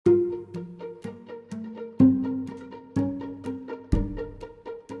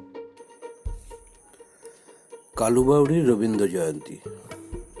কালুবাউরির রবীন্দ্র জয়ন্তী।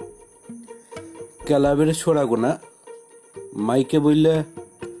 ক্লাবের ছোড়াগুনা মাইকে বললে,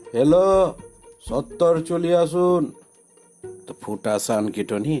 হ্যালো সত্তর চলিয়ে আসুন। তো ফুটা সান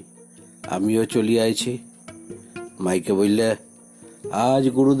কিটনি আমিও চলিয়ে আইছি। মাইকে বললে, আজ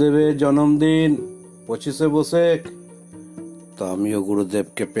গুরুদেবের জন্মদিন 25শে বৈশাখ। তো আমিও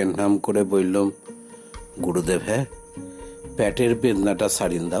গুরুদেবকে পেন্নাম করে বললাম, গুরুদেব হ্যাঁ প্যাটের বেদনাটা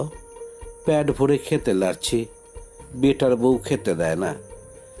সারিন দাও, প্যাট ভরে খেতে লাগছি, বেটার বউ খেতে দেয় না।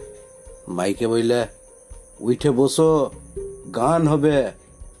 মাইকে বললে, উঠে বসো, গান হবে।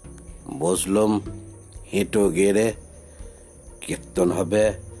 বসলাম, হেঁটো গেড়ে কীর্তন হবে,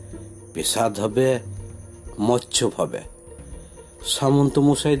 পেশাদ হবে, মচ্ছব হবে। সামন্ত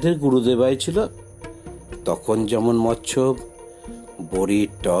মশাইদের গুরুদেব আইছিল, তখন যেমন মচ্ছব, বড়ির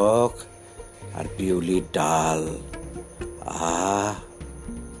টক আর পিউলির ডাল।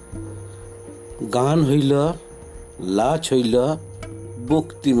 গান হইল, লাচ হইল,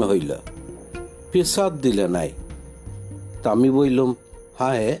 বক্তিমে হইল, পেশাদ দিলে নাই। তা আমি বললাম,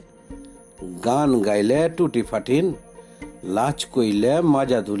 হায় গান গাইলে টুটি ফাটিন, লাচ কইলে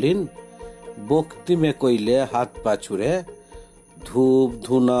মাজা দুলিন, বক্তিমে কইলে হাত পা ছুড়ে, ধূপ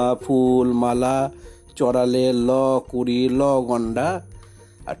ধুনা ফুল মালা চড়ালে ল কুড়ি ল গন্ডা,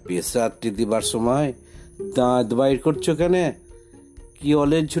 আর পেশাদটি দিবার সময় দাঁত বাইর করছো কেন? কি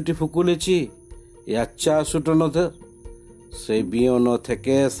অলের ঝুটি ফুকুলেছি আচ্ছা ছুটনোতে। সেই বিয়নো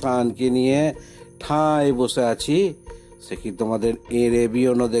থেকে সানকে নিয়ে ঠাঁই বসে আছি, সে কি তোমাদের এঁড়ে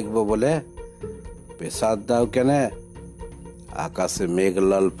বিয়নো দেখবো বলে? পেশাদ দাও কেন? আকাশে মেঘ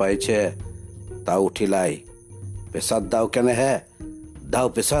লাল পাইছে তা উঠিলাই, পেশাদ দাও কেন? হ্যাঁ দাও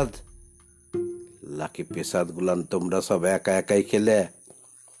পেশাদ। লাকি পেশাদ গুলান তোমরা সব একা একাই খেলে।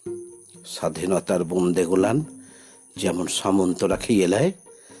 স্বাধীনতার বন্দে গুলান যেমন সামন্তরা খেয়ে এলাই।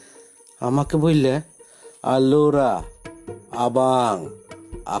 আমাকে বললে, আলোরা আবাং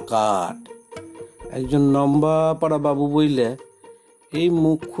আকাট। একজন লম্বা পাড়া বাবু বললে, এই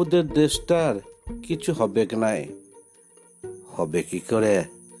মুখ্যদের দেশটার কিছু হবে নাই। হবে কি করে?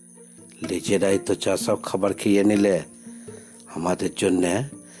 নিজেরাই তো চা সব খাবার খেয়ে নিলে, আমাদের জন্য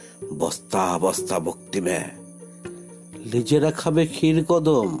বস্তা বস্তা বক্তিমে। নিজেরা খাবে ক্ষীর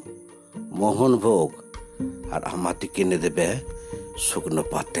কদম মোহন ভোগ, আর আমাকে কিনে দেবে শুকনো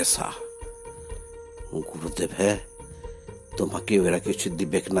পাতেসা। গুরুদেব হ্যাঁ তোমাকে ওরা কিছু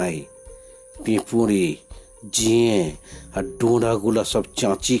দিবে নাই। পিঁপুড়ি জিয়ে আর ডোঁড়া গুলা সব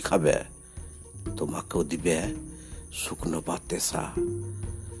চাঁচি খাবে, তোমাকেও দিবে শুকনো পাতেসা।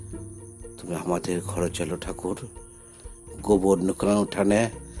 তুমি আমাদের ঘরে চলো ঠাকুর, গোবর নোকরা উঠানে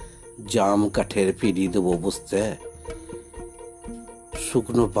জাম কাঠের পিড়ি দেবো বসতে।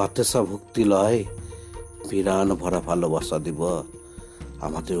 শুকনো পাতেসা ভক্তি লয়, পিরান ভরা ভালোবাসা দিব।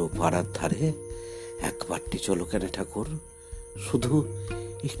 আমাদের ও পাড়ার ধারে একবারটি চলো কেন ঠাকুর, শুধু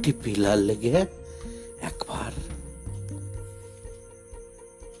একটি পিলার লেগে।